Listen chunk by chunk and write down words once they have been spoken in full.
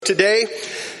Today,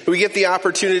 we get the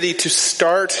opportunity to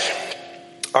start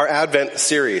our Advent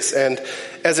series. And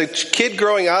as a kid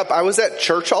growing up, I was at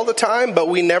church all the time, but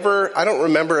I don't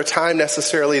remember a time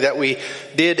necessarily that we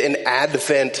did an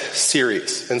Advent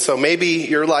series. And so maybe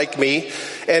you're like me.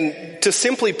 And to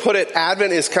simply put it,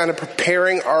 Advent is kind of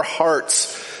preparing our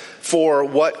hearts for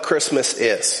what Christmas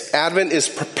is. Advent is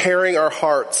preparing our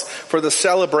hearts for the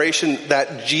celebration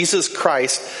that Jesus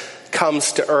Christ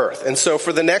comes to earth. And so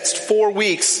for the next 4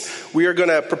 weeks, we are going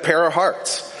to prepare our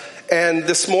hearts. And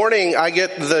this morning, I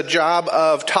get the job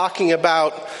of talking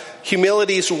about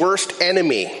humility's worst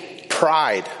enemy,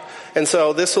 pride. And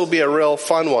so this will be a real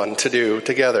fun one to do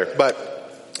together.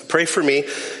 But pray for me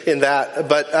in that.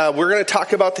 But we're going to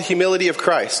talk about the humility of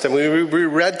Christ. And we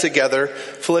read together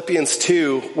Philippians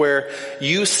 2, where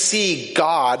you see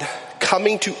God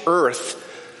coming to earth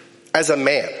as a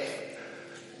man.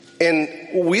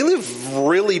 And we live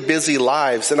really busy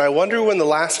lives, and I wonder when the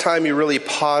last time you really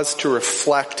paused to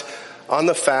reflect on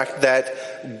the fact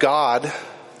that God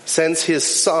sends his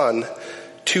son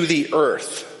to the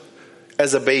earth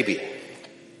as a baby.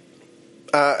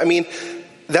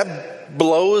 That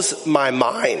blows my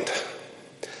mind.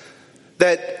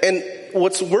 And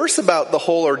what's worse about the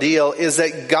whole ordeal is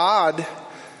that God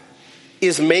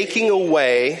is making a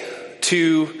way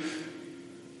to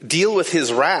deal with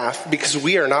his wrath because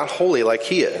we are not holy like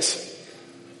he is.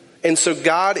 And so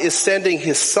God is sending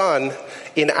his son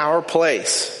in our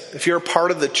place. If you're a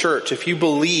part of the church, if you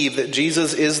believe that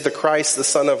Jesus is the Christ, the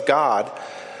Son of God,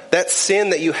 that sin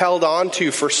that you held on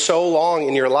to for so long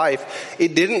in your life,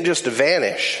 it didn't just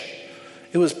vanish.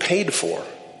 It was paid for.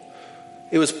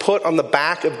 It was put on the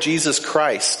back of Jesus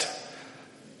Christ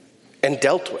and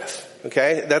dealt with.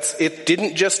 Okay, it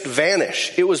didn't just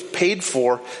vanish. It was paid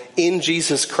for in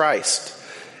Jesus Christ.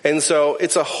 And so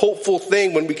it's a hopeful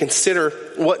thing when we consider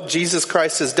what Jesus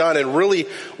Christ has done, and really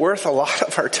worth a lot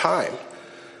of our time.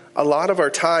 A lot of our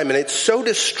time. And it's so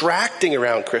distracting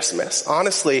around Christmas.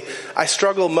 Honestly, I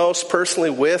struggle most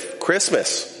personally with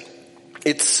Christmas.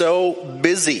 It's so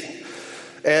busy.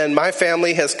 And my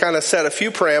family has kind of set a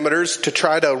few parameters to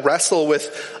try to wrestle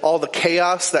with all the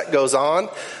chaos that goes on.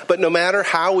 But no matter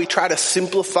how we try to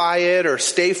simplify it or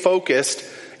stay focused,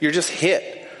 you're just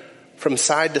hit from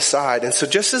side to side. And so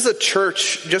just as a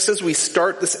church, just as we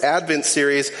start this Advent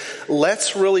series,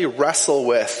 let's really wrestle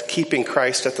with keeping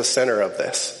Christ at the center of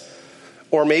this.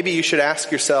 Or maybe you should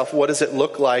ask yourself, what does it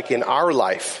look like in our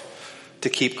life to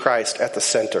keep Christ at the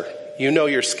center? You know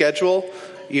your schedule.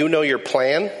 You know your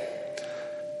plan.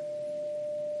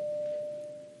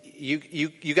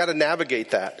 You got to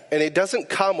navigate that. And it doesn't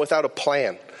come without a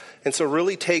plan. And so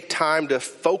really take time to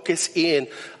focus in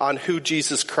on who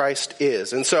Jesus Christ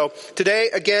is. And so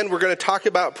today, again, we're going to talk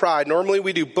about pride. Normally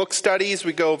we do book studies.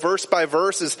 We go verse by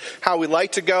verse is how we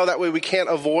like to go. That way we can't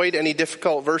avoid any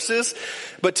difficult verses.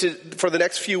 But for the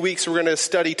next few weeks, we're going to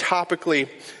study topically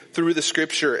through the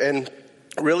scripture and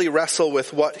really wrestle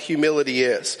with what humility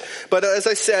is. But as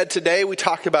I said, today we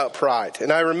talk about pride. And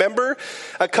I remember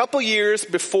a couple years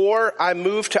before I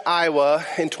moved to Iowa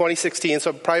in 2016,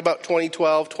 so probably about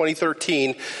 2012,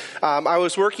 2013, I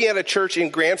was working at a church in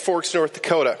Grand Forks, North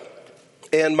Dakota.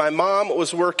 And my mom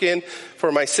was working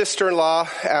for my sister-in-law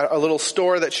at a little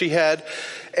store that she had.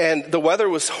 And the weather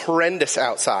was horrendous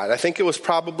outside. I think it was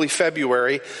probably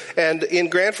February. And in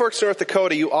Grand Forks, North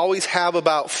Dakota, you always have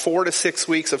about 4 to 6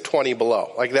 weeks of 20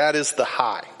 below. Like that is the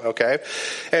high, okay?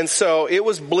 And so it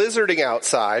was blizzarding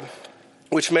outside,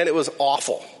 which meant it was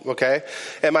awful, okay?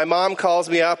 And my mom calls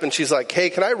me up and she's like, hey,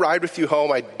 can I ride with you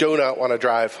home? I do not want to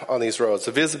drive on these roads.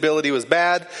 The visibility was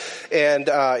bad and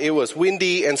it was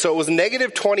windy. And so it was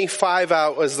negative 25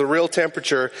 out was the real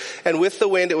temperature. And with the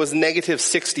wind, it was negative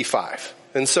 65.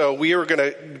 And so we were going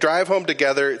to drive home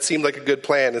together. It seemed like a good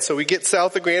plan. And so we get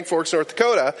south of Grand Forks, North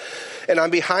Dakota, and I'm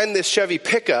behind this Chevy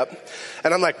pickup,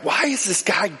 and I'm like, why is this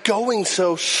guy going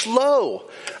so slow?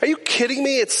 Are you kidding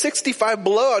me? It's 65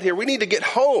 below out here. We need to get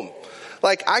home.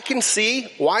 Like, I can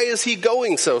see, why is he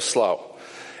going so slow?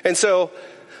 And so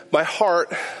my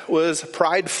heart was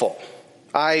prideful.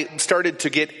 I started to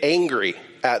get angry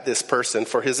at this person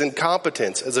for his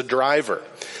incompetence as a driver.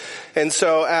 And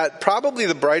so at probably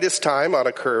the brightest time on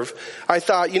a curve, I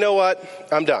thought, you know what?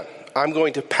 I'm done. I'm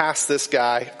going to pass this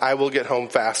guy. I will get home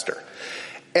faster.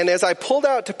 And as I pulled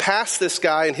out to pass this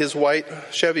guy in his white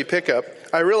Chevy pickup,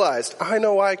 I realized I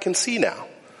know why I can see now.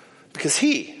 Because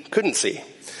he couldn't see.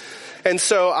 And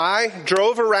so I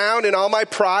drove around in all my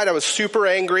pride. I was super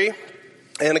angry.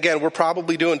 And again, we're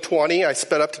probably doing 20. I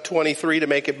sped up to 23 to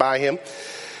make it by him.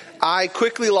 I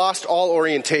quickly lost all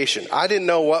orientation. I didn't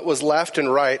know what was left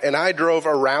and right, and I drove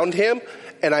around him,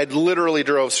 and I literally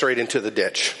drove straight into the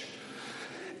ditch.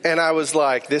 And I was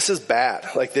like, this is bad.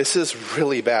 Like, this is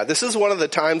really bad. This is one of the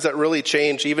times that really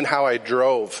changed even how I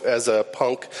drove as a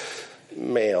punk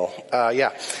male.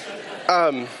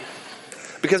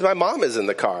 Because my mom is in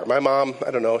the car. My mom,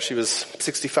 I don't know, she was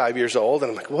 65 years old.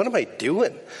 And I'm like, what am I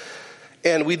doing?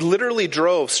 And we literally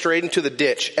drove straight into the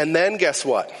ditch. And then guess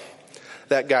what?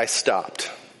 That guy stopped.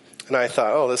 And I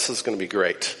thought, oh, this is going to be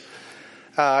great.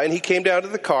 And he came down to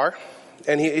the car.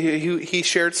 And he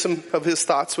shared some of his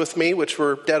thoughts with me, which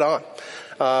were dead on.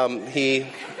 He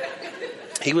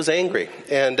was angry.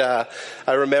 And I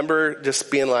remember just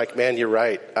being like, man, you're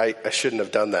right. I shouldn't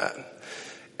have done that.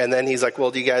 And then he's like,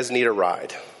 well, do you guys need a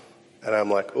ride? And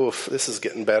I'm like, oof, this is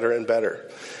getting better and better.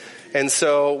 And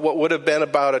so what would have been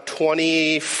about a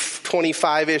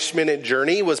 25-ish minute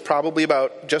journey was probably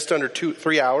about just under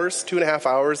 3 hours, 2.5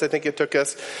 hours. I think it took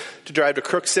us to drive to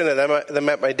Crookston. And then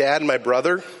met my dad and my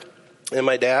brother. And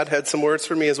my dad had some words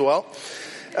for me as well.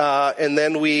 And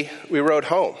then we rode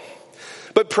home.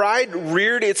 But pride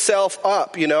reared itself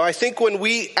up. You know, I think when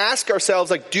we ask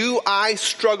ourselves, like, do I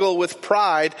struggle with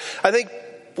pride? I think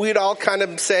we'd all kind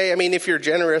of say, I mean, if you're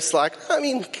generous, like, I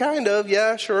mean, kind of,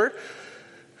 yeah, sure.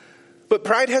 But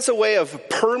pride has a way of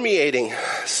permeating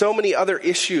so many other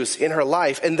issues in her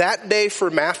life. And that day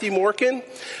for Matthew Morken,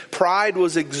 pride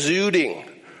was exuding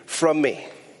from me.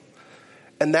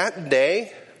 And that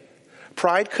day,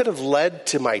 pride could have led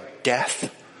to my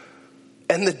death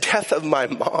and the death of my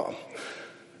mom.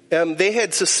 They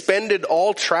had suspended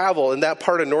all travel in that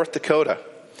part of North Dakota.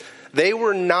 They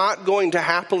were not going to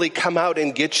happily come out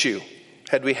and get you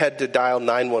had we had to dial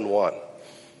 911.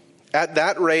 At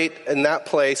that rate, in that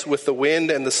place, with the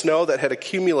wind and the snow that had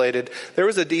accumulated, there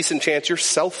was a decent chance your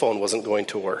cell phone wasn't going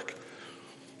to work.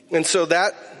 And so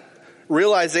that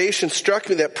realization struck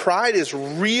me that pride is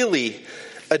really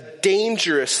a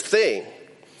dangerous thing.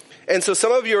 And so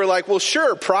some of you are like, well,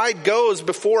 sure, pride goes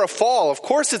before a fall. Of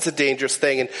course it's a dangerous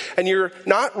thing. And you're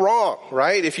not wrong,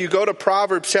 right? If you go to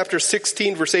Proverbs chapter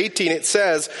 16, verse 18, it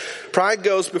says, pride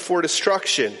goes before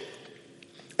destruction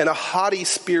and a haughty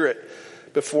spirit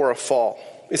before a fall.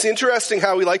 It's interesting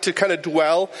how we like to kind of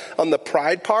dwell on the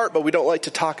pride part, but we don't like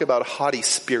to talk about a haughty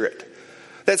spirit.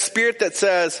 That spirit that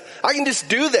says, I can just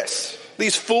do this.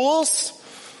 These fools,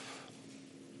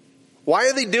 why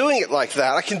are they doing it like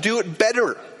that? I can do it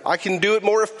better. I can do it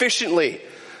more efficiently.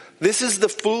 This is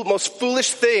the most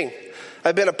foolish thing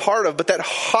I've been a part of. But that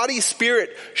haughty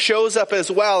spirit shows up as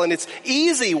well. And it's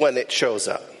easy when it shows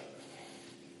up.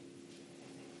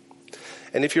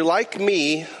 And if you're like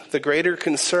me, the greater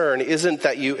concern isn't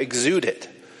that you exude it.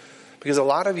 Because a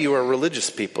lot of you are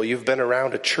religious people. You've been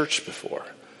around a church before.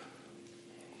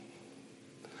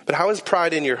 But how is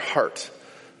pride in your heart?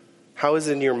 How is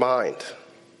it in your mind?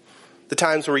 The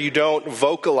times where you don't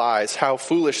vocalize how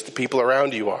foolish the people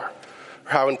around you are, or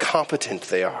how incompetent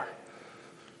they are.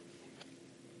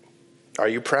 Are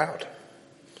you proud?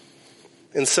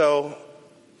 And so,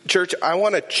 church, I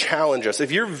want to challenge us.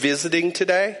 If you're visiting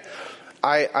today,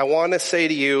 I want to say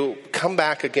to you, come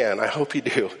back again. I hope you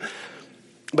do.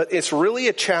 But it's really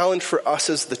a challenge for us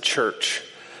as the church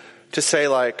to say,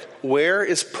 like, where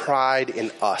is pride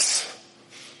in us?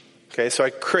 Okay, so I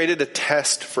created a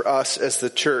test for us as the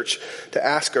church to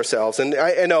ask ourselves. And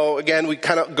I know, again, we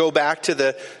kind of go back to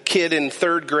the kid in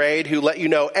 3rd grade who let you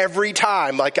know every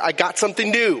time, like, I got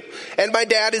something new, and my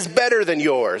dad is better than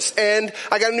yours, and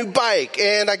I got a new bike,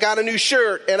 and I got a new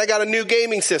shirt, and I got a new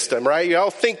gaming system, right? You all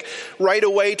think right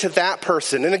away to that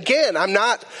person. And again, I'm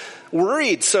not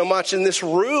worried so much in this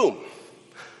room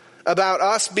about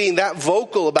us being that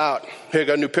vocal about, hey, I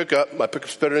got a new pickup. My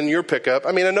pickup's better than your pickup.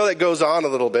 I mean, I know that goes on a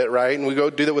little bit, right? And we go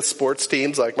do that with sports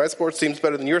teams, like my sports team's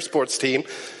better than your sports team.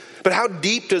 But how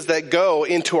deep does that go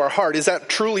into our heart? Is that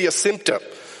truly a symptom?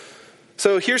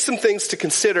 So here's some things to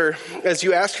consider as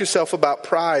you ask yourself about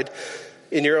pride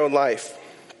in your own life.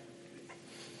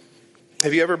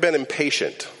 Have you ever been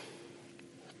impatient?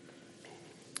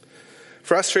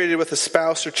 Frustrated with a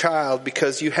spouse or child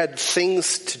because you had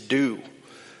things to do?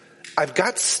 I've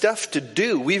got stuff to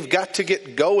do. We've got to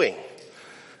get going.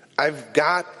 I've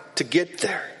got to get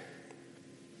there.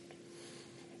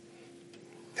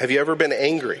 Have you ever been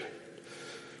angry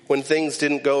when things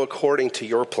didn't go according to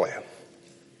your plan?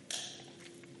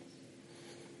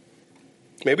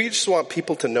 Maybe you just want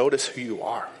people to notice who you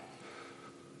are.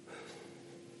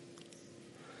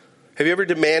 Have you ever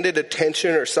demanded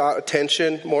attention or sought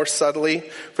attention more subtly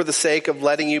for the sake of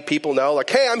letting people know, like,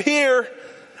 hey, I'm here.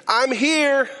 I'm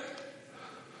here.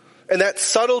 And that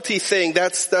subtlety thing,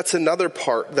 that's another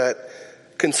part that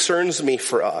concerns me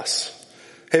for us.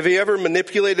 Have you ever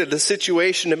manipulated a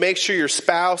situation to make sure your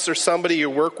spouse or somebody you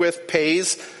work with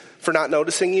pays for not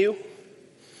noticing you?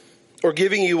 or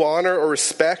giving you honor or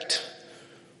respect?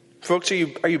 Folks, are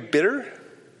you bitter?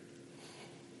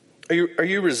 Are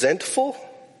you resentful?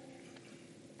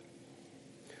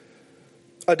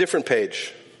 A different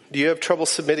page. Do you have trouble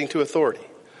submitting to authority?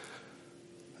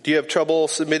 Do you have trouble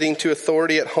submitting to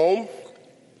authority at home?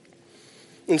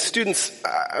 And students,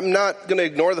 I'm not going to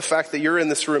ignore the fact that you're in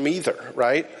this room either,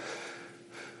 right?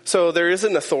 So there is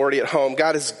an authority at home.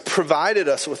 God has provided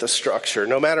us with a structure.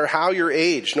 No matter how you're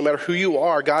aged, no matter who you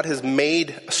are, God has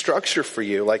made a structure for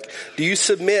you. Like, do you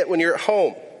submit when you're at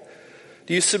home?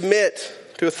 Do you submit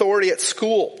to authority at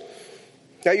school,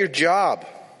 at your job,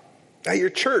 at your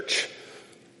church?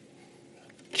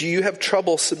 Do you have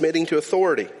trouble submitting to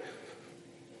authority?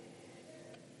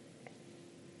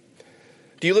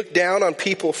 Do you look down on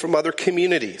people from other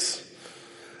communities?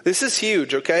 This is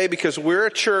huge, okay? Because we're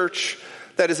a church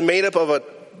that is made up of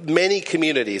many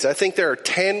communities. I think there are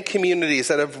 10 communities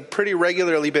that have pretty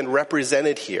regularly been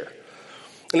represented here.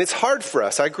 And it's hard for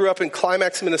us. I grew up in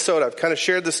Climax, Minnesota. I've kind of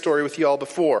shared this story with you all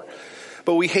before.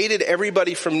 But we hated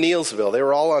everybody from Neelsville. They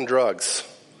were all on drugs,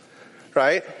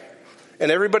 right? And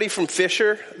everybody from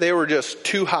Fisher, they were just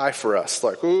too high for us.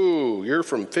 Like, ooh, you're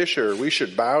from Fisher. We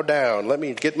should bow down. Let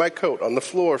me get my coat on the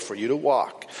floor for you to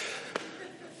walk.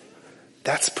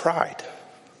 That's pride.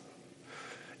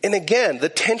 And again, the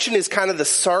tension is kind of the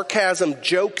sarcasm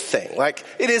joke thing. Like,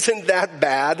 it isn't that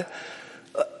bad.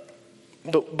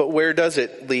 But where does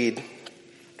it lead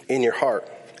in your heart?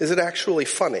 Is it actually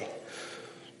funny?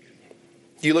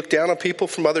 Do you look down on people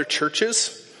from other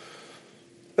churches?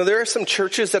 Now, there are some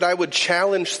churches that I would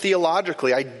challenge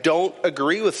theologically. I don't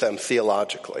agree with them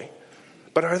theologically.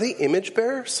 But are they image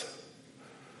bearers?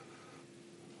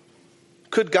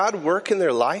 Could God work in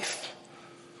their life?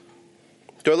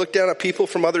 Do I look down at people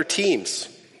from other teams?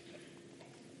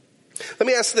 Let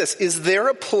me ask this. Is there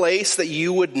a place that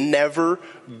you would never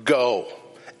go?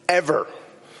 Ever?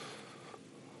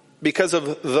 Because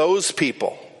of those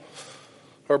people?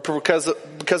 Or because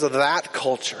of that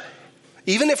culture?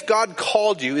 Even if God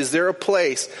called you, is there a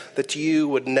place that you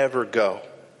would never go?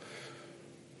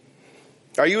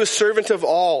 Are you a servant of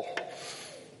all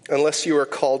unless you are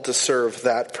called to serve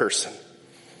that person?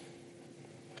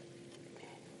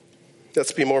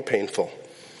 Let's be more painful.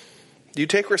 Do you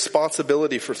take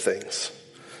responsibility for things,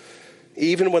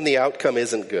 even when the outcome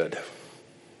isn't good?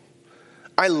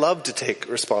 I love to take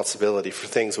responsibility for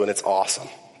things when it's awesome.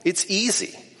 It's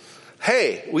easy.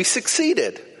 Hey, we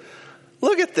succeeded.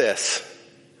 Look at this.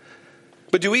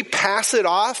 But do we pass it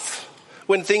off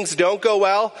when things don't go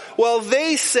well? Well,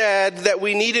 they said that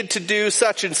we needed to do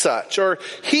such and such, or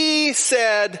he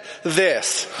said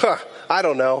this. I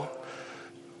don't know.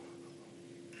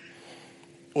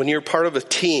 When you're part of a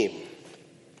team,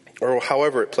 or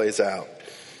however it plays out.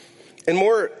 And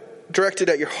more directed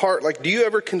at your heart, like, do you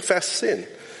ever confess sin?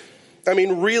 I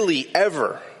mean, really,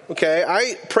 ever. Okay,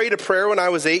 I prayed a prayer when I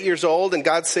was 8 years old, and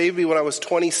God saved me when I was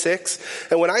 26.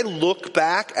 And when I look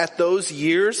back at those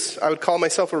years, I would call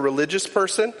myself a religious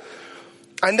person.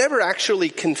 I never actually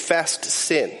confessed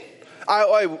sin.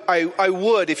 I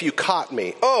would if you caught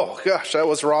me. Oh, gosh, that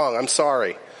was wrong. I'm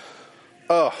sorry.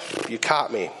 Oh, you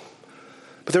caught me.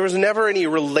 But there was never any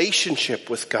relationship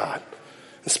with God.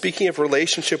 And speaking of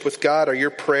relationship with God, are your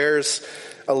prayers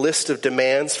a list of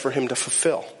demands for him to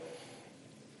fulfill?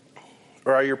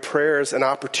 Or are your prayers an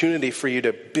opportunity for you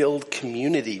to build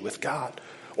community with God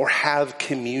or have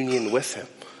communion with him?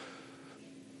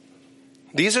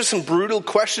 These are some brutal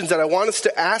questions that I want us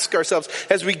to ask ourselves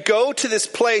as we go to this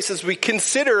place, as we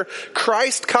consider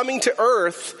Christ coming to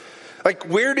earth. Like,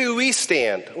 where do we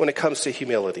stand when it comes to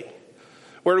humility?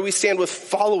 Where do we stand with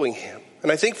following him?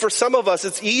 And I think for some of us,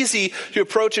 it's easy to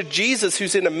approach a Jesus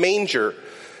who's in a manger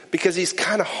because he's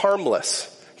kind of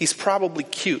harmless. He's probably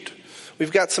cute.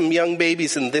 We've got some young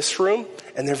babies in this room,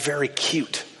 and they're very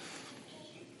cute.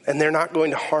 And they're not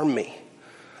going to harm me.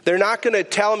 They're not going to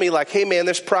tell me like, hey man,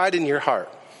 there's pride in your heart.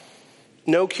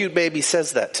 No cute baby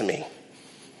says that to me.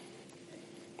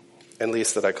 At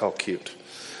least that I call cute.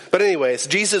 But anyways,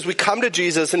 Jesus, we come to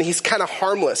Jesus and he's kind of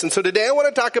harmless. And so today I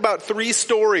want to talk about 3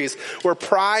 stories where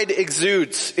pride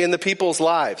exudes in the people's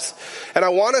lives. And I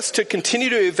want us to continue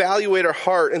to evaluate our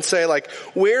heart and say, like,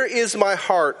 where is my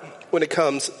heart when it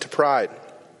comes to pride?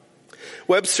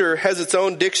 Webster has its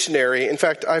own dictionary. In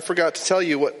fact, I forgot to tell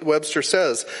you what Webster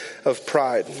says of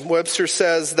pride. Webster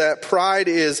says that pride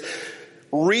is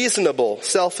reasonable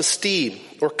self-esteem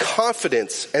or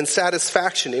confidence and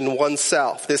satisfaction in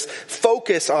oneself. This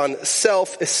focus on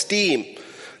self-esteem,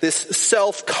 this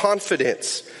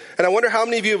self-confidence. And I wonder how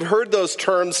many of you have heard those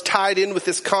terms tied in with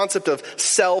this concept of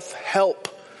self-help.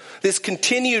 This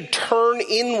continued turn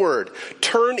inward.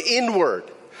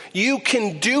 You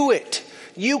can do it.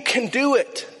 You can do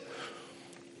it.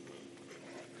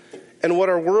 And what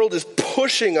our world is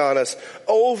pushing on us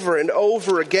over and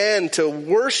over again to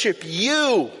worship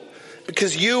you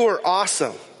because you are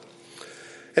awesome.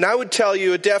 And I would tell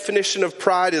you a definition of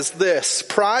pride is this.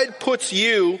 Pride puts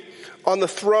you on the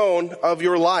throne of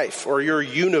your life or your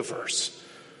universe.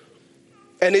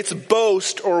 And its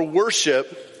boast or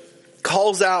worship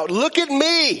calls out, look at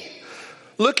me.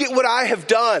 Look at what I have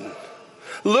done.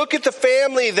 Look at the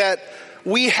family that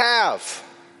we have.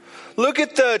 Look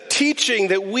at the teaching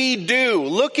that we do.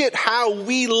 Look at how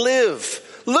we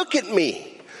live. Look at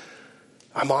me.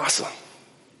 I'm awesome.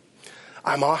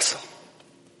 I'm awesome.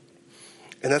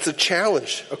 And that's a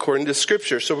challenge according to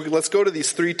Scripture. So let's go to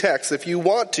these three texts. If you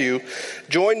want to,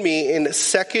 join me in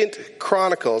 2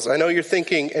 Chronicles. I know you're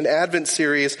thinking an Advent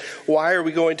series, why are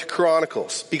we going to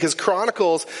Chronicles? Because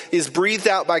Chronicles is breathed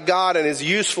out by God and is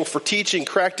useful for teaching,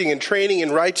 correcting, and training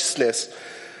in righteousness,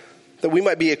 that we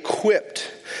might be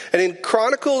equipped. And in 2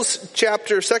 Chronicles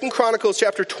chapter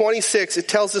 26, it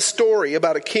tells a story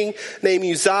about a king named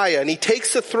Uzziah, and he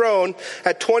takes the throne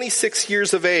at 26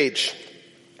 years of age.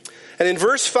 And in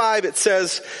verse 5 it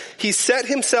says, he set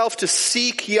himself to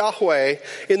seek Yahweh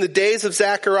in the days of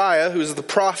Zechariah, who was the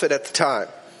prophet at the time.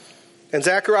 And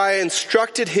Zechariah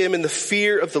instructed him in the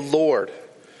fear of the Lord.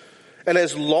 And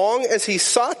as long as he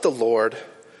sought the Lord,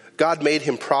 God made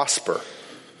him prosper.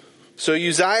 So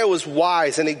Uzziah was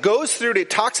wise, and it goes through, it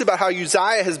talks about how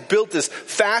Uzziah has built this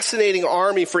fascinating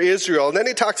army for Israel. And then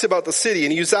it talks about the city.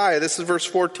 And Uzziah, this is verse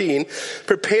 14,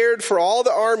 prepared for all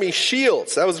the army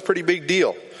shields. That was a pretty big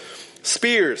deal.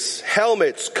 Spears,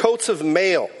 helmets, coats of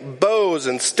mail, bows,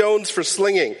 and stones for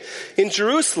slinging. In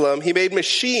Jerusalem, he made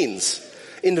machines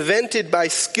invented by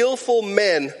skillful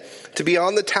men to be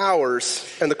on the towers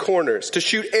and the corners, to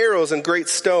shoot arrows and great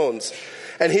stones.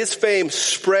 And his fame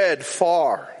spread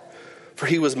far, for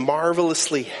he was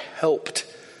marvelously helped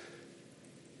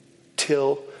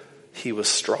till he was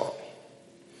strong.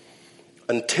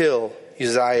 Until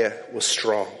Uzziah was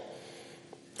strong.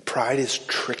 Pride is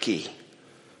tricky.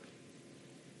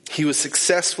 He was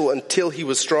successful until he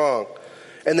was strong.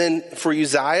 And then for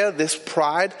Uzziah, this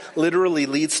pride literally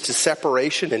leads to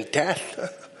separation and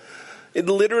death. It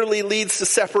literally leads to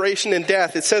separation and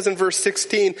death. It says in verse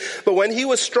 16, but when he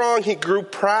was strong, he grew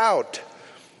proud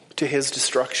to his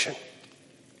destruction.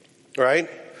 Right?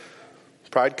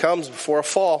 Pride comes before a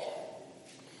fall.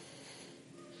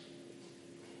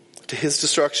 To his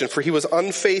destruction. For he was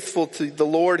unfaithful to the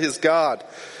Lord his God.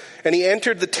 And he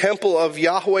entered the temple of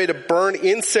Yahweh to burn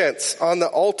incense on the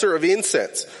altar of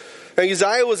incense. Now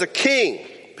Uzziah was a king,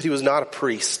 but he was not a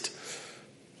priest.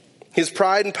 His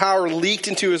pride and power leaked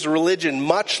into his religion,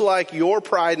 much like your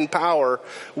pride and power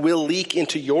will leak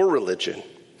into your religion.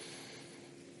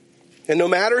 And no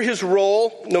matter his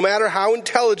role, no matter how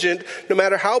intelligent, no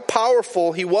matter how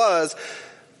powerful he was,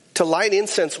 to light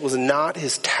incense was not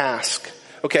his task.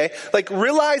 Okay? Like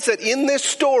realize that in this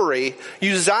story,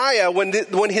 Uzziah,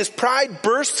 when his pride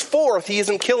bursts forth, he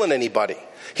isn't killing anybody.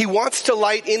 He wants to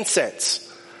light incense.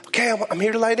 Okay, I'm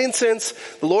here to light incense.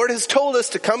 The Lord has told us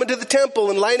to come into the temple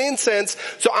and light incense,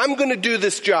 so I'm going to do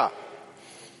this job.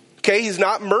 Okay, he's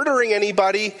not murdering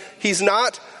anybody. He's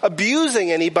not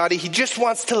abusing anybody. He just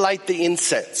wants to light the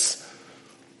incense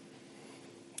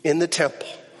in the temple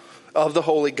of the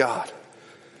holy God.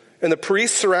 And the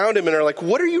priests surround him and are like,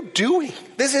 what are you doing?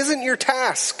 This isn't your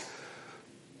task.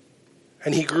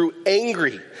 And he grew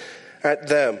angry at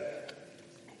them.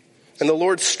 And the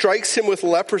Lord strikes him with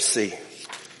leprosy.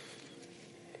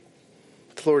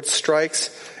 The Lord strikes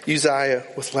Uzziah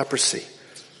with leprosy.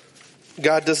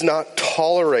 God does not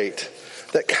tolerate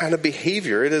that kind of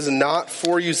behavior. It is not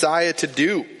for Uzziah to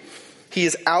do. He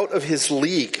is out of his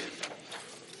league.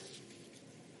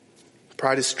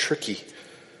 Pride is tricky.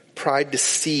 Pride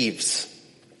deceives.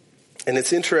 And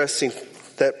it's interesting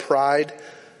that pride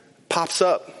pops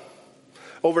up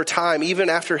over time, even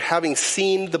after having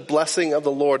seen the blessing of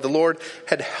the Lord. The Lord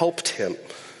had helped him.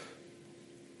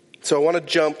 So I want to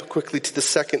jump quickly to the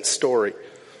second story.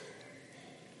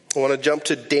 I want to jump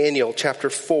to Daniel chapter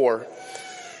 4.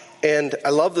 And I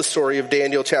love the story of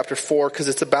Daniel chapter 4 because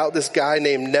it's about this guy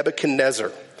named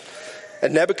Nebuchadnezzar.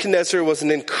 And Nebuchadnezzar was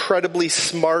an incredibly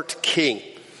smart king.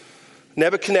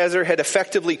 Nebuchadnezzar had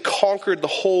effectively conquered the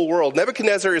whole world.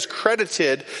 Nebuchadnezzar is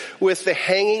credited with the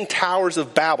hanging towers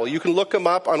of Babel. You can look him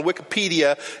up on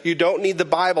Wikipedia. You don't need the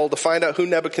Bible to find out who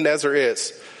Nebuchadnezzar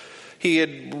is. He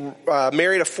had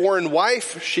married a foreign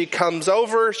wife. She comes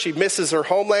over. She misses her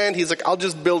homeland. He's like, I'll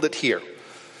just build it here.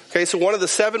 Okay, so one of the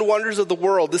 7 wonders of the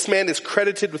world, this man is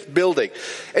credited with building.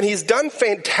 And he's done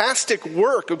fantastic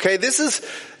work, okay?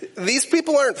 These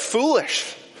people aren't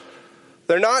foolish.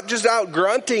 They're not just out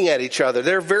grunting at each other.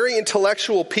 They're very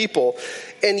intellectual people.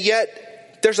 And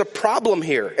yet there's a problem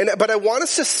here. But I want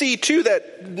us to see too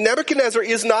that Nebuchadnezzar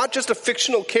is not just a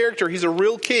fictional character. He's a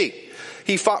real king.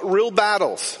 He fought real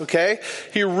battles, okay?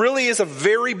 He really is a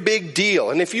very big deal.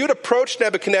 And if you'd approached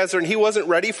Nebuchadnezzar and he wasn't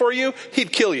ready for you,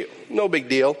 he'd kill you. No big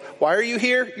deal. Why are you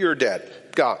here? You're dead.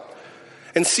 Gone.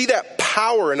 And see that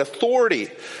power and authority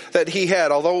that he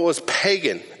had, although it was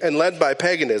pagan and led by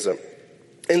paganism.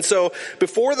 And so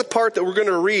before the part that we're going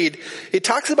to read, it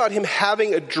talks about him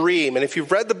having a dream. And if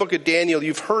you've read the book of Daniel,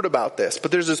 you've heard about this.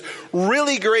 But there's this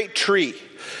really great tree.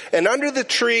 And under the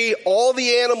tree, all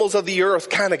the animals of the earth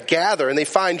kind of gather and they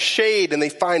find shade and they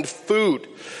find food.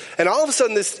 And all of a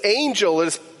sudden this angel,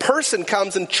 this person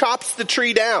comes and chops the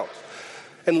tree down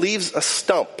and leaves a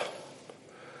stump.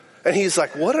 And he's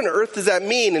like, what on earth does that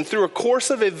mean? And through a course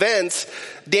of events,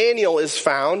 Daniel is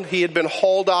found. He had been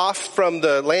hauled off from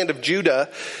the land of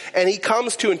Judah, and he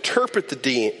comes to interpret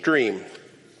the dream.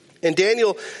 And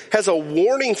Daniel has a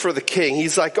warning for the king.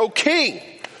 He's like, oh, king.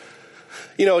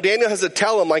 You know, Daniel has to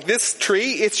tell him, like, this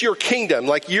tree, it's your kingdom.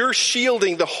 Like, you're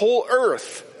shielding the whole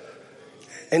earth.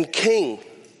 And king,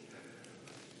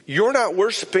 you're not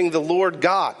worshiping the Lord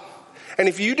God. And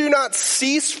if you do not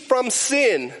cease from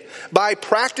sin by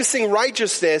practicing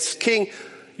righteousness, king,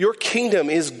 your kingdom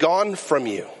is gone from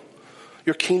you.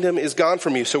 Your kingdom is gone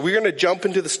from you. So we're going to jump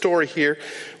into the story here.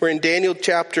 We're in Daniel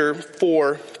chapter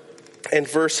 4 and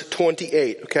verse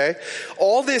 28, okay?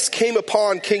 All this came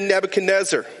upon King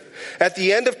Nebuchadnezzar at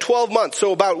the end of 12 months.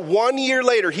 So about 1 year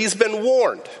later, he's been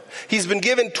warned. He's been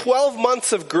given 12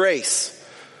 months of grace.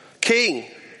 King,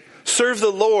 serve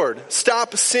the Lord.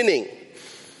 Stop sinning.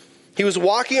 He was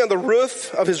walking on the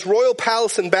roof of his royal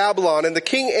palace in Babylon, and the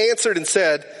king answered and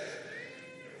said,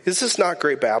 is this not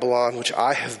great Babylon, which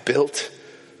I have built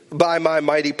by my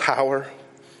mighty power,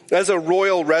 as a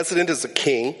royal resident, as a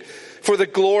king, for the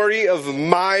glory of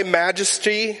my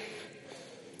majesty?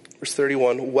 Verse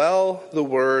 31, well, the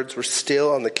words were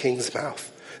still on the king's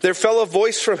mouth. There fell a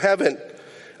voice from heaven,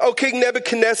 O King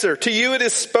Nebuchadnezzar, to you it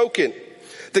is spoken.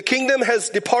 The kingdom has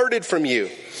departed from you,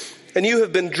 and you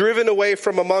have been driven away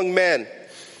from among men.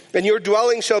 And your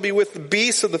dwelling shall be with the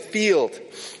beasts of the field,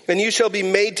 and you shall be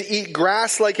made to eat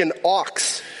grass like an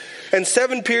ox. And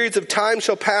 7 periods of time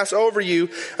shall pass over you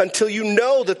until you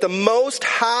know that the Most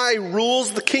High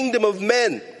rules the kingdom of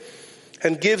men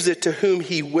and gives it to whom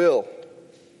he will.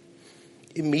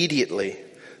 Immediately,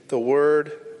 the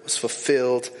word was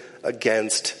fulfilled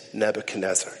against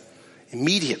Nebuchadnezzar.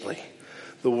 Immediately,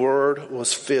 the word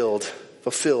was fulfilled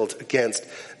against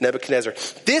Nebuchadnezzar.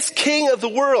 This king of the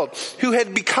world, who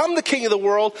had become the king of the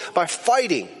world by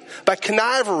fighting, by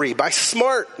connivery, by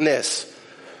smartness,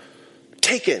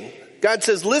 taken. God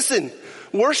says, listen,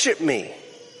 worship me.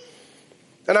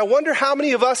 And I wonder how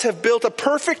many of us have built a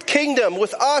perfect kingdom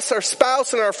with us, our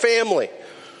spouse, and our family,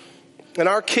 and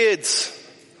our kids.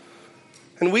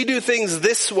 And we do things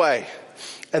this way,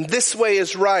 and this way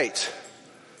is right.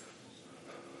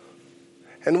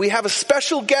 And we have a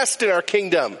special guest in our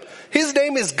kingdom. His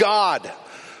name is God.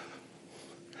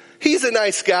 He's a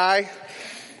nice guy.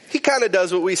 He kind of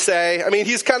does what we say. I mean,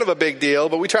 he's kind of a big deal,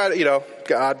 but we try to,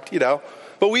 God,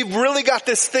 But we've really got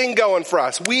this thing going for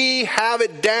us. We have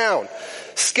it down.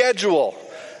 Schedule.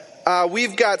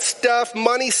 We've got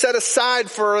money set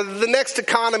aside for the next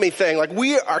economy thing. Like,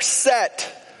 we are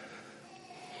set.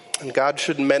 And God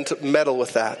shouldn't meddle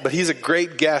with that. But he's a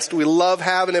great guest. We love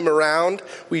having him around.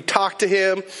 We talk to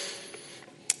him.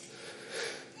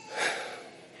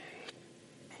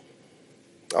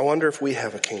 I wonder if we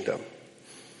have a kingdom.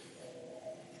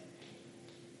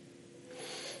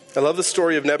 I love the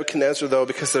story of Nebuchadnezzar, though,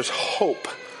 because there's hope.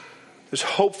 There's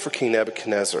hope for King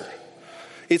Nebuchadnezzar.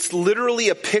 It's literally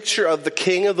a picture of the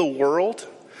king of the world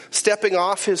stepping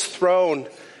off his throne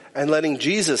and letting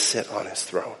Jesus sit on his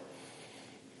throne.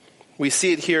 We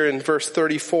see it here in verse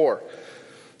 34.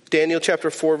 Daniel chapter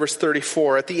 4, verse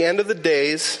 34. At the end of the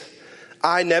days,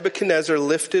 I, Nebuchadnezzar,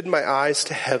 lifted my eyes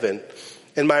to heaven,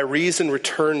 and my reason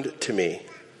returned to me.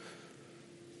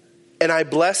 And I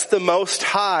blessed the Most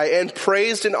High, and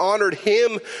praised and honored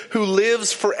him who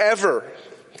lives forever.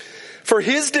 For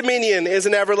his dominion is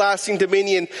an everlasting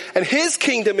dominion, and his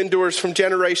kingdom endures from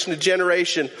generation to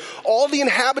generation. All the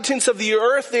inhabitants of the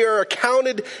earth, they are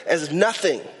accounted as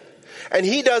nothing. And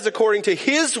he does according to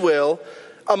his will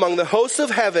among the hosts of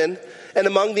heaven and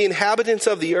among the inhabitants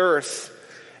of the earth.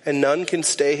 And none can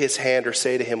stay his hand or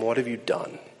say to him, what have you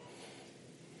done?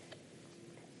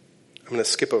 I'm going to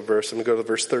skip a verse. I'm going to go to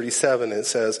verse 37. And it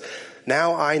says,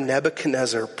 now I,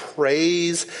 Nebuchadnezzar,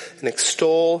 praise and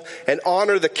extol and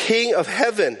honor the King of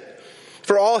heaven.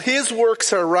 For all his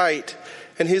works are right,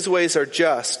 and his ways are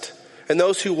just. And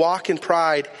those who walk in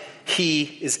pride, he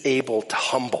is able to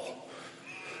humble.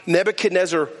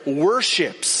 Nebuchadnezzar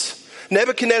worships.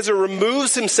 Nebuchadnezzar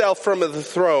removes himself from the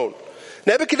throne.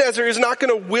 Nebuchadnezzar is not going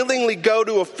to willingly go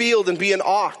to a field and be an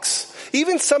ox.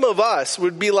 Even some of us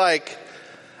would be like,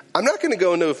 I'm not going to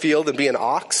go into a field and be an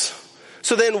ox.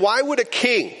 So then why would a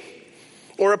king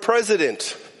or a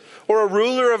president or a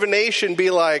ruler of a nation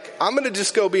be like, I'm going to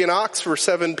just go be an ox for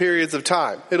 7 periods of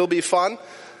time. It'll be fun.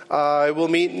 We'll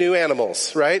meet new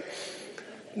animals, right?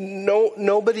 No,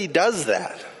 nobody does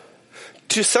that.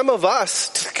 To some of us,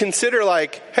 to consider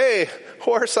like, hey,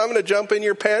 horse, I'm going to jump in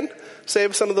your pen.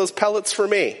 Save some of those pellets for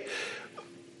me.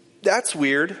 That's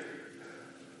weird.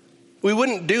 We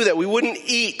wouldn't do that. We wouldn't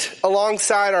eat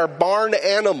alongside our barn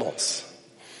animals.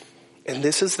 And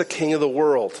this is the king of the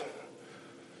world,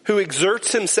 who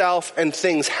exerts himself and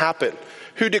things happen,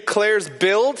 who declares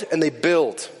build and they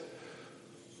build.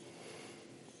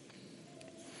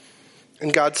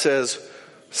 And God says,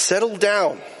 settle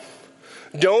down.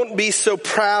 Don't be so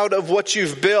proud of what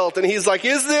you've built. And he's like,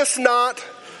 is this not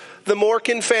the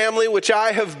Morken family which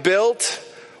I have built?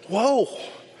 Woe.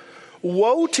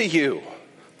 Woe to you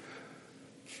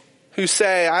who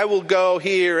say, I will go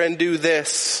here and do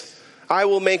this. I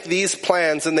will make these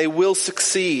plans and they will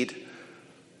succeed.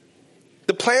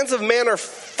 The plans of man are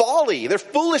folly. They're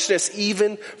foolishness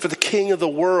even for the king of the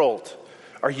world.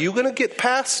 Are you going to get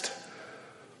past?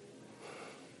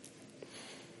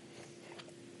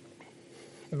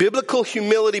 Biblical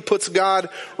humility puts God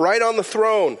right on the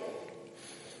throne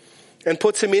and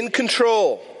puts him in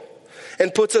control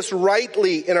and puts us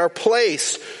rightly in our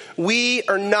place. We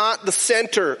are not the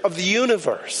center of the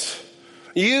universe.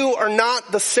 You are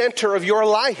not the center of your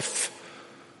life.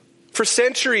 For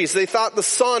centuries, they thought the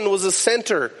sun was the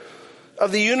center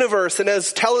of the universe. And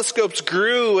as telescopes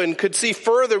grew and could see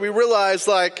further, we realized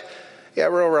like, yeah,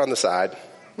 we're over on the side.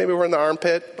 Maybe we're in the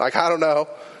armpit. Like, I don't know.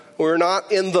 We're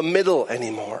not in the middle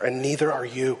anymore, and neither are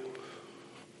you.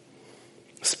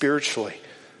 Spiritually,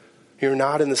 you're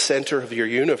not in the center of your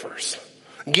universe.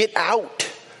 Get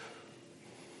out.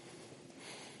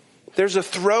 There's a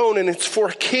throne, and it's for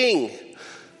a king.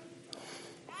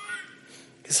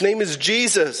 His name is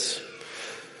Jesus.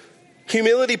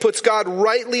 Humility puts God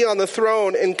rightly on the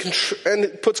throne and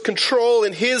puts control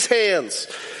in his hands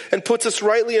and puts us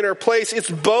rightly in our place. Its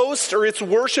boast or its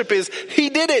worship is, he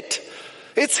did it.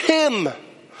 It's him,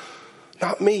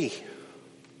 not me.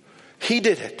 He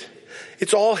did it.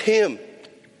 It's all him.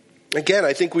 Again,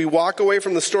 I think we walk away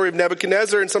from the story of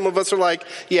Nebuchadnezzar and some of us are like,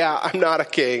 yeah, I'm not a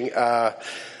king. I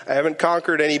haven't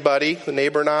conquered anybody. The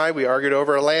neighbor and I, we argued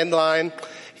over a landline.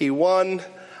 He won.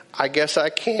 I guess I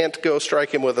can't go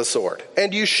strike him with a sword.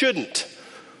 And you shouldn't.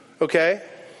 Okay?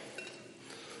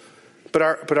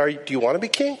 But do you want to be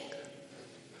king?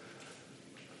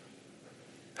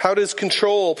 How does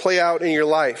control play out in your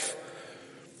life?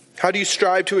 How do you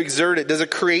strive to exert it? Does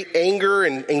it create anger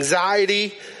and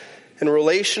anxiety and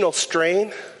relational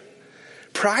strain?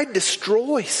 Pride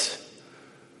destroys.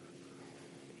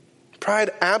 Pride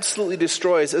absolutely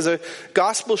destroys. As a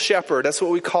gospel shepherd, that's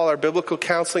what we call our biblical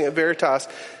counseling at Veritas.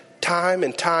 Time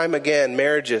and time again,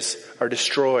 marriages are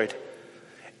destroyed.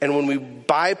 And when we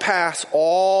bypass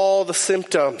all the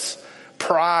symptoms,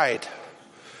 pride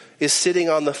is sitting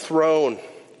on the throne.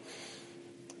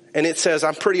 And it says,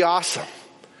 I'm pretty awesome.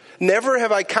 Never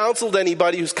have I counseled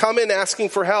anybody who's come in asking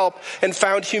for help and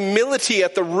found humility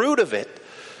at the root of it.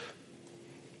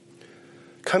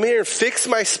 Come here, fix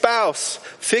my spouse,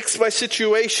 fix my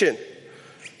situation.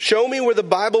 Show me where the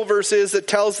Bible verse is that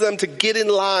tells them to get in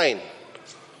line.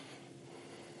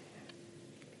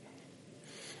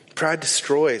 Pride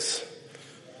destroys.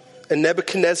 And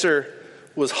Nebuchadnezzar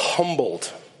was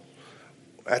humbled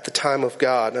at the time of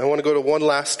God. And I want to go to one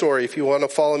last story. If you want to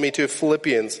follow me to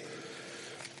Philippians,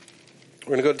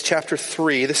 we're going to go to chapter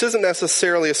 3. This isn't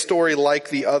necessarily a story like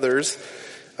the others.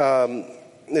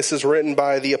 This is written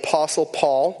by the Apostle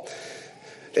Paul,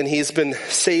 and he's been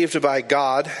saved by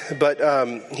God. But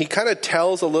he kind of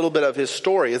tells a little bit of his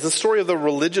story. It's the story of the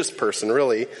religious person,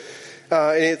 really.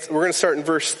 And we're going to start in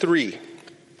verse 3.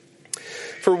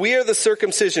 For we are the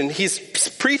circumcision. He's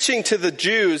preaching to the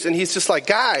Jews, and he's just like,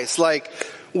 guys, like,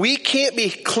 we can't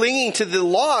be clinging to the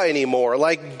law anymore.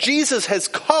 Like, Jesus has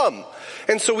come.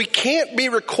 And so we can't be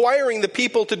requiring the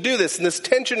people to do this. And this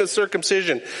tension of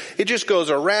circumcision, it just goes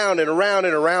around and around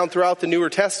and around throughout the Newer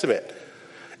Testament.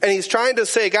 And he's trying to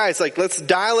say, guys, like, let's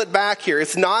dial it back here.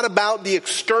 It's not about the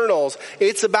externals.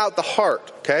 It's about the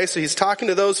heart. Okay, so he's talking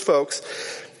to those folks.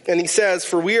 And he says,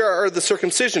 for we are the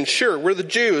circumcision. Sure, we're the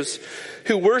Jews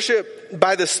who worship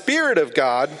by the Spirit of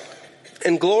God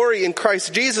and glory in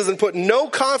Christ Jesus and put no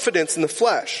confidence in the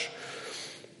flesh.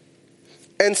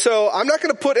 And so I'm not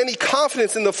going to put any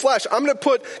confidence in the flesh. I'm going to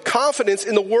put confidence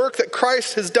in the work that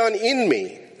Christ has done in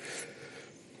me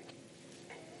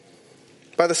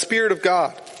by the Spirit of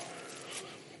God.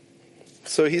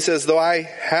 So he says, though I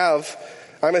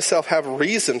myself have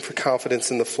reason for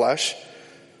confidence in the flesh.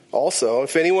 Also,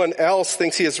 if anyone else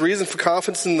thinks he has reason for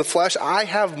confidence in the flesh, I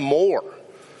have more.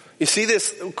 You see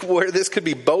this, where this could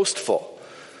be boastful.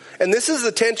 And this is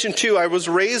the tension too. I was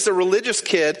raised a religious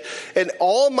kid, and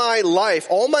all my life,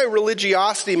 all my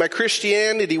religiosity, my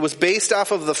Christianity was based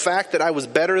off of the fact that I was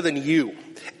better than you.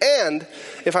 And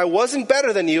if I wasn't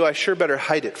better than you, I sure better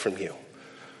hide it from you.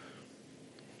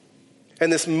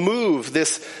 And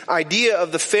this idea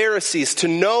of the Pharisees to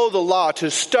know the law, to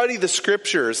study the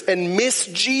scriptures and miss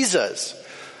Jesus,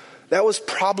 that was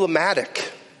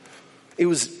problematic. It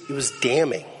was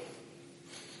damning.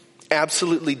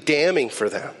 Absolutely damning for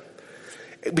them.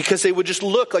 Because they would just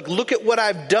look at what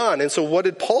I've done. And so what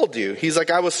did Paul do? He's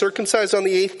like, I was circumcised on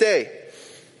the 8th day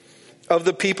of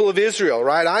the people of Israel,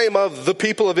 right? I am of the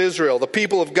people of Israel, the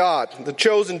people of God, the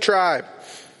chosen tribe.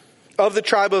 Of the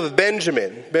tribe of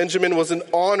Benjamin. Benjamin was an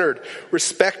honored,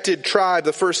 respected tribe.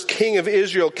 The first king of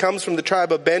Israel comes from the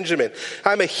tribe of Benjamin.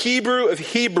 I'm a Hebrew of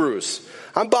Hebrews.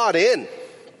 I'm bought in.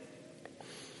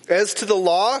 As to the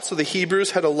law, so the Hebrews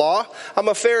had a law, I'm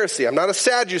a Pharisee. I'm not a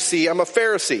Sadducee, I'm a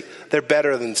Pharisee. They're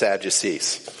better than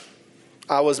Sadducees.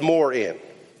 I was more in.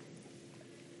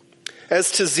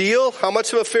 As to zeal, how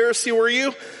much of a Pharisee were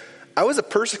you? I was a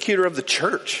persecutor of the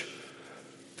church.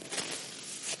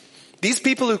 These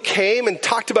people who came and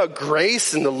talked about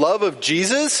grace and the love of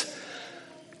Jesus,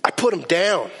 I put them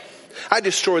down. I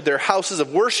destroyed their houses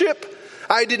of worship.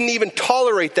 I didn't even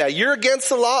tolerate that. You're against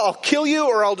the law, I'll kill you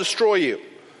or I'll destroy you.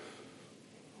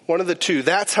 One of the two.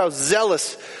 That's how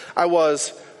zealous I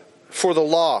was for the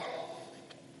law.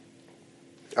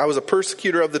 I was a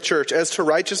persecutor of the church. As to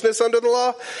righteousness under the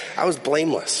law, I was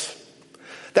blameless.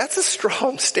 That's a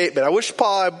strong statement. I wish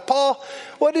Paul,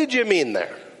 what did you mean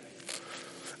there?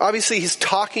 Obviously, he's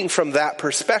talking from that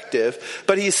perspective,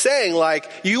 but he's saying,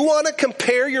 you want to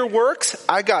compare your works?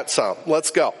 I got some.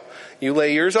 Let's go. You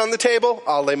lay yours on the table,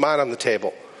 I'll lay mine on the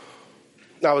table.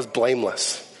 I was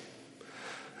blameless.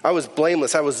 I was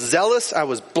blameless. I was zealous. I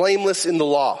was blameless in the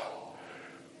law.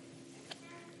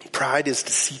 Pride is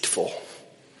deceitful.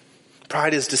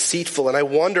 Pride is deceitful, and I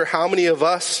wonder how many of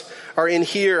us are in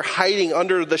here hiding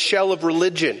under the shell of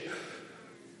religion.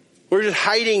 We're just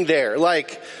hiding there,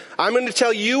 I'm going to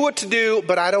tell you what to do,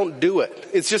 but I don't do it.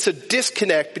 It's just a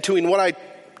disconnect between what I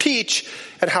teach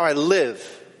and how I live.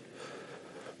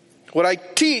 What I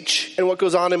teach and what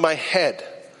goes on in my head.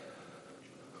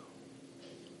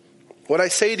 What I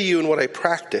say to you and what I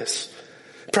practice.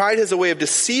 Pride has a way of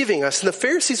deceiving us, and the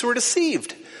Pharisees were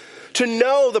deceived. To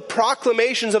know the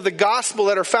proclamations of the gospel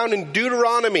that are found in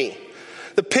Deuteronomy,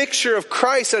 the picture of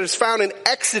Christ that is found in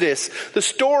Exodus, the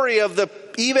story of the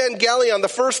Evangelion, the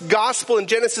first gospel in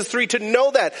Genesis 3, to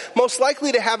know that, most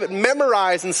likely to have it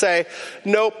memorized and say,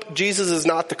 nope, Jesus is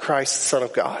not the Christ, the Son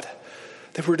of God.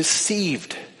 They were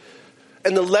deceived.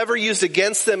 And the lever used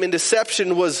against them in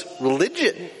deception was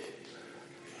religion.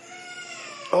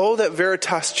 Oh, that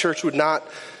Veritas Church would not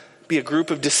be a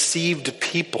group of deceived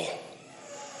people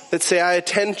that say, I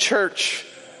attend church,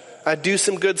 I do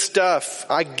some good stuff,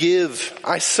 I give,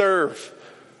 I serve,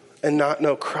 and not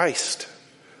know Christ.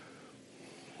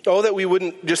 Oh, that we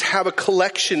wouldn't just have a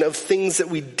collection of things that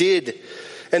we did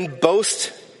and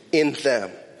boast in them.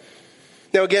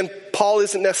 Now again, Paul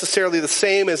isn't necessarily the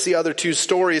same as the other two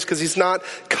stories because he's not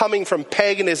coming from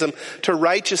paganism to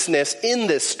righteousness in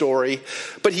this story,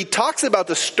 but he talks about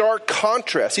the stark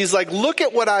contrast. He's like, look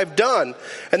at what I've done.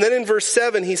 And then in verse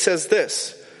 7, he says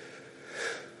this,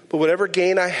 but whatever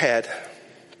gain I had,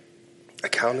 I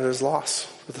counted as loss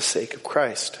for the sake of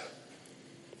Christ.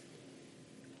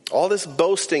 All this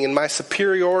boasting and my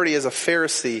superiority as a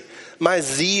Pharisee, my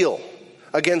zeal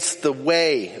against the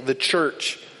way, the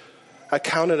church, I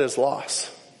count it as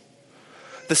loss.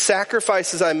 The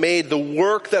sacrifices I made, the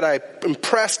work that I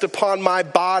impressed upon my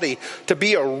body to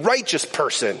be a righteous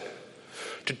person,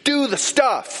 to do the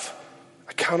stuff,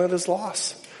 I count it as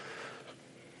loss.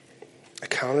 I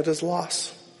count it as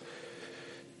loss.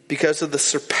 Because of the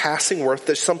surpassing worth,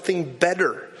 there's something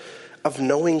better of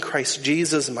knowing Christ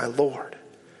Jesus, my Lord.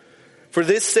 For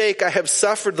this sake, I have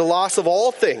suffered the loss of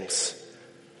all things.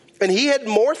 And he had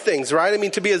more things, right? I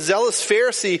mean, to be a zealous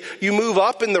Pharisee, you move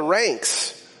up in the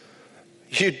ranks.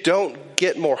 You don't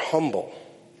get more humble.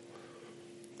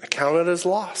 I count it as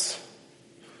loss.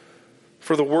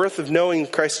 For the worth of knowing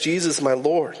Christ Jesus, my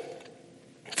Lord.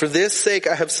 For this sake,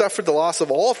 I have suffered the loss of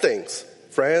all things.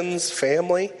 friends,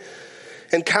 family,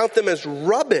 and count them as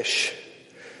rubbish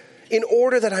in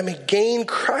order that I may gain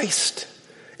Christ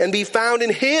and be found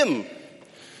in him,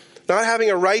 not having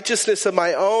a righteousness of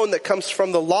my own that comes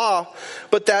from the law,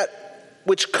 but that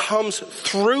which comes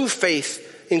through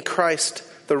faith in Christ,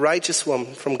 the righteous one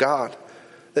from God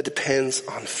that depends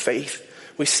on faith.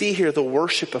 We see here the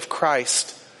worship of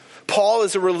Christ. Paul,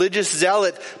 as a religious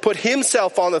zealot, put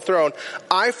himself on the throne.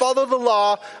 I follow the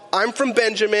law. I'm from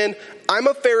Benjamin. I'm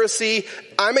a Pharisee.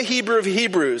 I'm a Hebrew of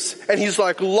Hebrews. And he's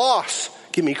like, loss,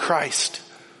 give me Christ.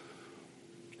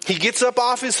 He gets up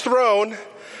off his throne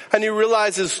and he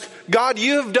realizes, God,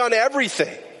 you have done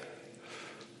everything.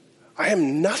 I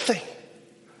am nothing.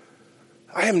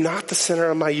 I am not the center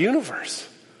of my universe.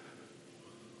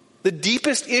 The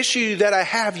deepest issue that I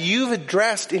have, you've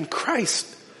addressed in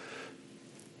Christ.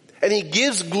 And he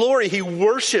gives glory. He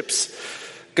worships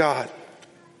God.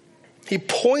 He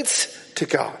points to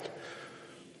God.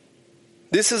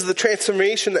 This is the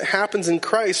transformation that happens in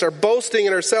Christ. Our boasting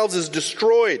in ourselves is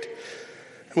destroyed.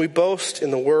 And we boast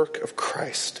in the work of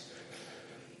Christ.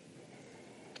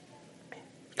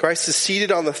 Christ is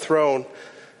seated on the throne,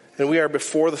 and we are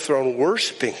before the throne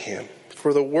worshiping him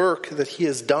for the work that he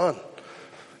has done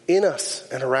in us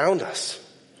and around us.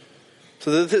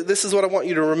 So this is what I want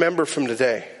you to remember from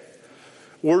today.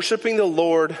 Worshiping the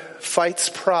Lord fights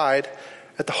pride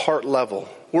at the heart level.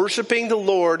 Worshiping the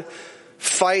Lord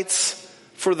fights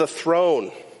for the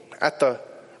throne at the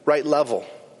right level.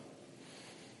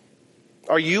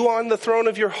 Are you on the throne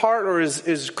of your heart, or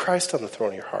is Christ on the throne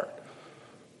of your heart?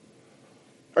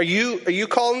 Are you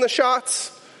calling the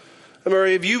shots? I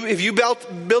mean, if you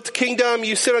built a kingdom,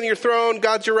 you sit on your throne,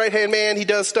 God's your right hand man, he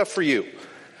does stuff for you.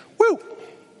 Woo!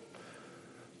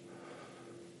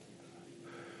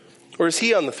 Or is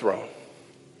he on the throne?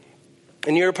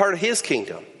 And you're a part of his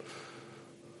kingdom.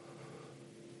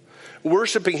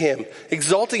 Worshiping him,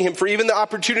 exalting him for even the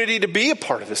opportunity to be a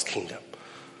part of his kingdom.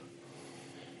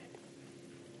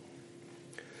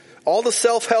 All the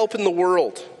self-help in the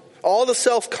world, all the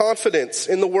self-confidence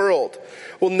in the world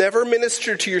will never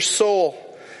minister to your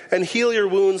soul and heal your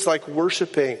wounds like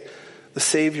worshiping the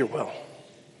Savior will.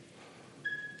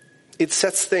 It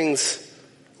sets things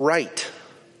right,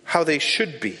 how they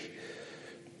should be.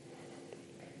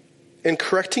 And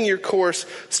correcting your course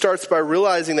starts by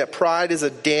realizing that pride is a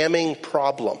damning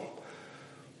problem.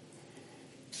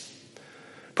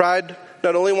 Pride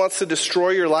not only wants to destroy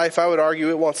your life, I would argue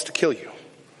it wants to kill you.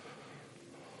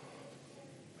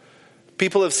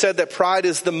 People have said that pride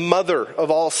is the mother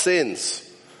of all sins,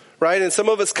 right? And some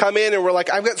of us come in and we're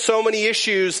like, I've got so many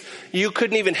issues, you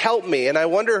couldn't even help me. And I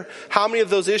wonder how many of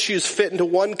those issues fit into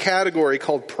one category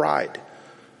called pride.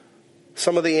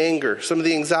 Some of the anger, some of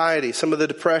the anxiety, some of the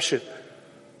depression,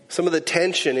 some of the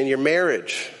tension in your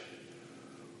marriage.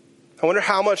 I wonder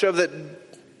how much of that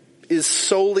is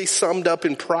solely summed up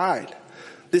in pride.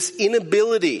 This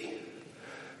inability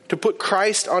to put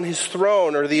Christ on his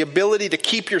throne, or the ability to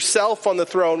keep yourself on the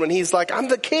throne when he's like, I'm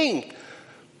the king.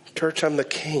 Church, I'm the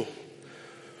king.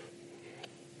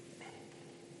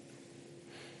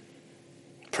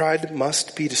 Pride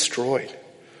must be destroyed.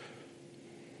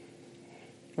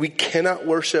 We cannot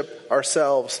worship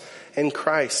ourselves and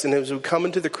Christ. And as we come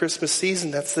into the Christmas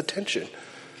season, that's the tension.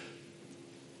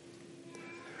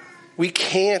 We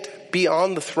can't be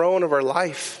on the throne of our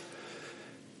life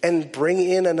and bring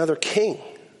in another king.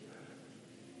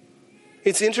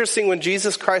 It's interesting when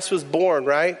Jesus Christ was born,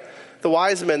 right? The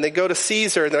wise men, they go to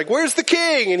Caesar and they're like, where's the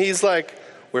king? And he's like,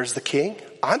 where's the king?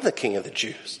 I'm the king of the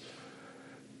Jews.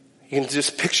 You can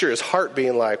just picture his heart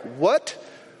being like, what?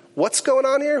 What's going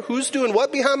on here? Who's doing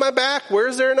what behind my back? Where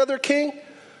is there another king?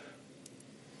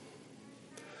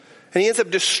 And he ends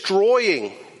up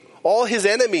destroying all his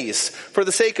enemies for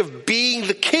the sake of being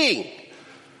the king.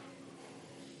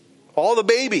 All the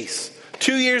babies,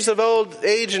 2 years of old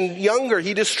age and younger,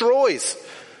 he destroys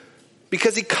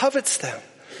because he covets them.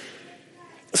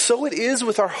 So it is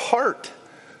with our heart.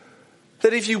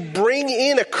 That if you bring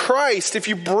in a Christ, if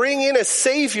you bring in a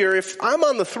Savior, if I'm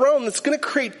on the throne, that's going to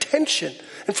create tension.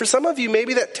 And for some of you,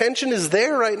 maybe that tension is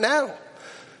there right now.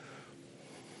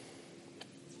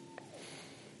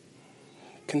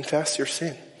 Confess your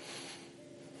sin.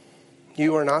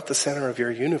 You are not the center of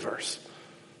your universe.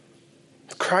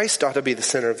 Christ ought to be the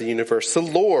center of the universe. The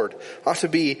Lord ought to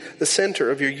be the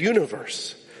center of your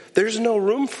universe. There's no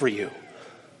room for you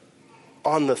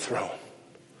on the throne.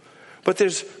 But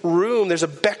there's room, there's a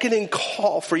beckoning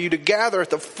call for you to gather at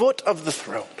the foot of the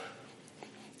throne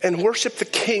and worship the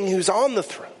King who's on the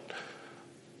throne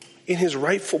in his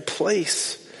rightful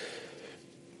place.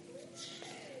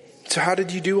 So how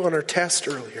did you do on our test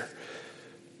earlier?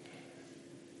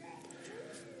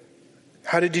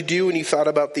 How did you do when you thought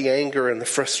about the anger and the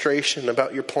frustration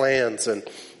about your plans and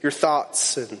your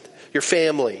thoughts and your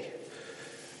family?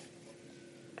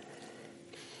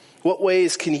 What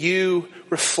ways can you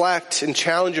reflect and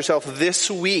challenge yourself this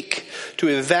week to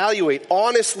evaluate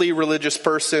honestly, religious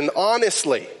person,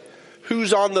 honestly,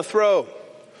 who's on the throne?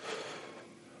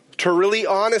 To really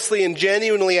honestly and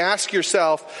genuinely ask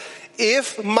yourself,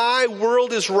 if my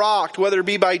world is rocked, whether it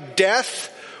be by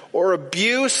death or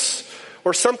abuse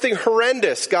or something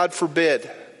horrendous, God forbid,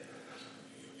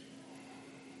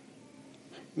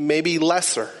 maybe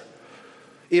lesser,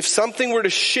 if something were to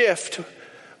shift,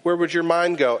 where would your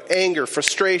mind go? Anger,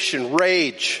 frustration,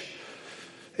 rage,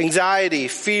 anxiety,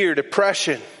 fear,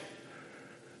 depression?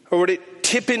 Or would it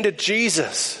tip into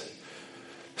Jesus?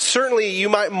 Certainly you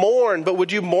might mourn, but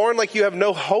would you mourn like you have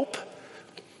no hope?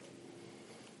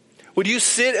 Would you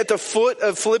sit at the foot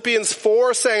of Philippians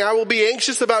 4 saying, I will be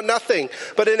anxious about nothing,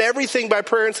 but in everything by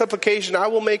prayer and supplication, I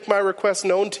will make my request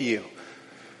known to you.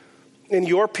 And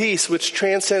your peace, which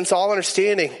transcends all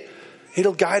understanding,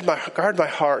 it'll guard my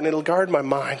heart and it'll guard my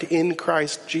mind in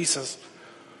Christ Jesus.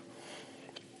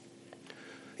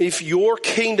 If your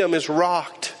kingdom is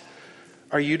rocked,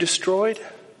 are you destroyed?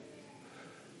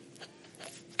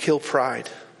 Kill pride.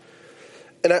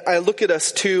 And I look at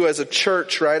us too as a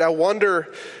church, right? I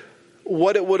wonder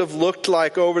what it would have looked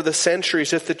like over the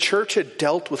centuries if the church had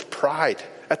dealt with pride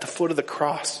at the foot of the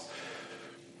cross.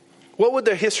 What would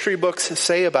the history books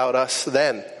say about us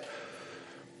then?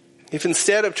 If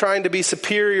instead of trying to be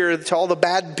superior to all the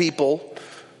bad people,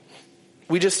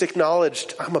 we just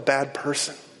acknowledged, I'm a bad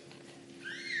person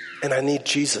and I need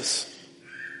Jesus.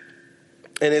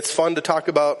 And it's fun to talk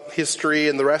about history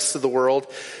and the rest of the world,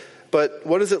 but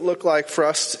what does it look like for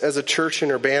us as a church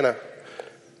in Urbana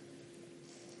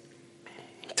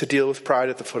to deal with pride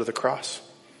at the foot of the cross?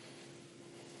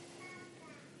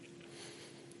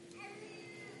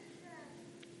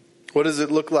 What does it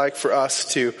look like for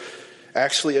us to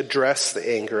actually address the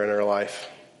anger in our life?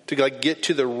 To get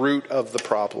to the root of the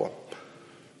problem?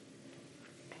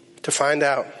 To find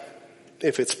out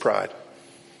if it's pride.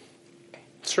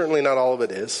 Certainly not all of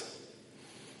it is.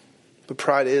 But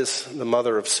pride is the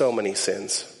mother of so many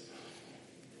sins.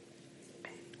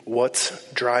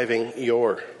 What's driving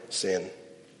your sin?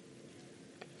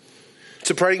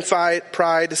 So pride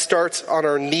starts on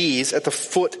our knees at the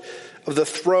foot of the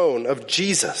throne of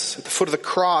Jesus, at the foot of the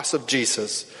cross of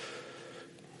Jesus.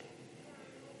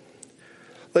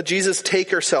 Let Jesus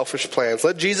take our selfish plans.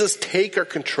 Let Jesus take our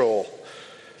control.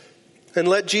 And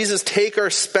let Jesus take our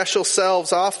special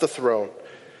selves off the throne.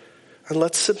 And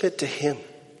let's submit to Him.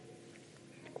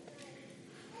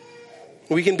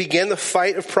 We can begin the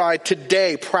fight of pride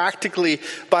today practically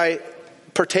by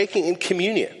partaking in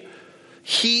communion.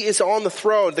 He is on the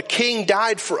throne. The King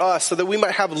died for us so that we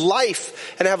might have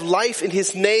life and have life in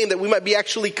His name, that we might be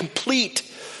actually complete.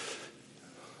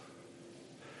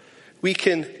 We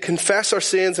can confess our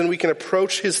sins and we can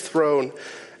approach His throne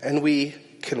and we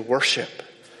can worship.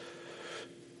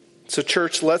 So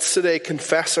church, let's today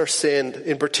confess our sin,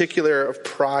 in particular of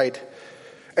pride.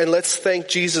 And let's thank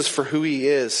Jesus for who He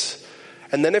is.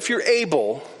 And then if you're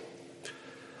able,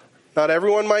 not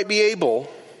everyone might be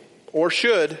able or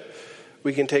should,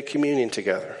 we can take communion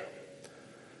together.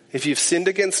 If you've sinned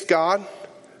against God,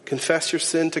 confess your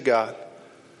sin to God.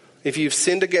 If you've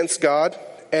sinned against God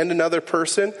and another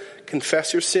person,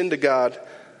 confess your sin to God,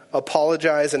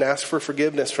 apologize and ask for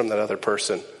forgiveness from that other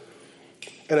person.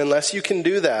 And unless you can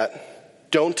do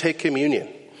that, don't take communion.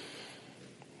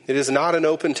 It is not an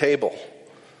open table.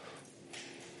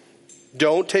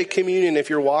 Don't take communion if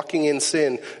you're walking in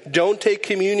sin. Don't take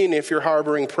communion if you're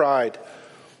harboring pride,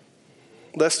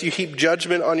 lest you heap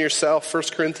judgment on yourself. 1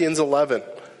 Corinthians 11.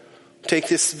 Take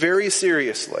this very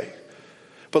seriously.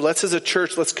 But let's, as a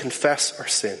church, let's confess our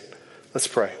sin. Let's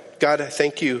pray. God, I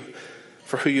thank you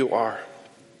for who you are.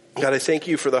 God, I thank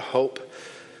you for the hope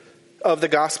of the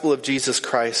gospel of Jesus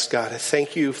Christ. God, I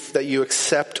thank you that you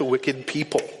accept wicked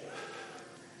people.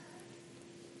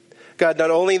 God,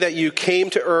 not only that you came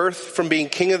to earth from being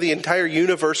king of the entire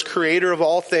universe, creator of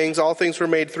all things were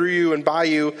made through you and by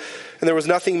you, and there was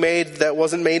nothing made that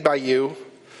wasn't made by you.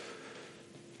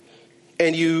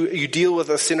 And you deal with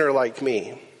a sinner like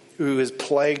me who is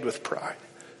plagued with pride.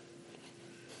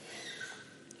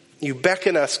 You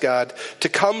beckon us, God, to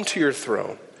come to your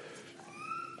throne.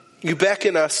 You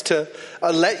beckon us to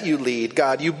let you lead,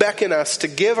 God. You beckon us to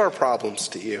give our problems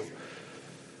to you.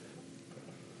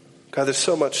 God, there's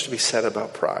so much to be said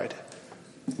about pride.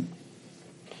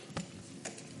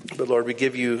 But Lord, we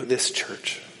give you this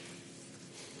church.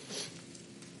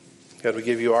 God, we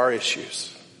give you our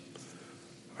issues,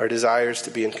 our desires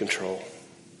to be in control.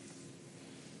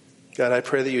 God, I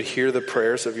pray that you'd hear the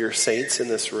prayers of your saints in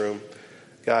this room,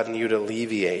 God, and you'd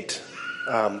alleviate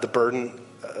the burden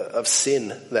of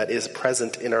sin that is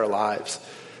present in our lives.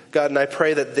 God, and I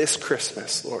pray that this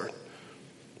Christmas, Lord,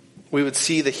 we would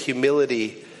see the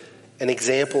humility and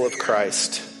example of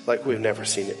Christ like we've never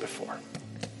seen it before.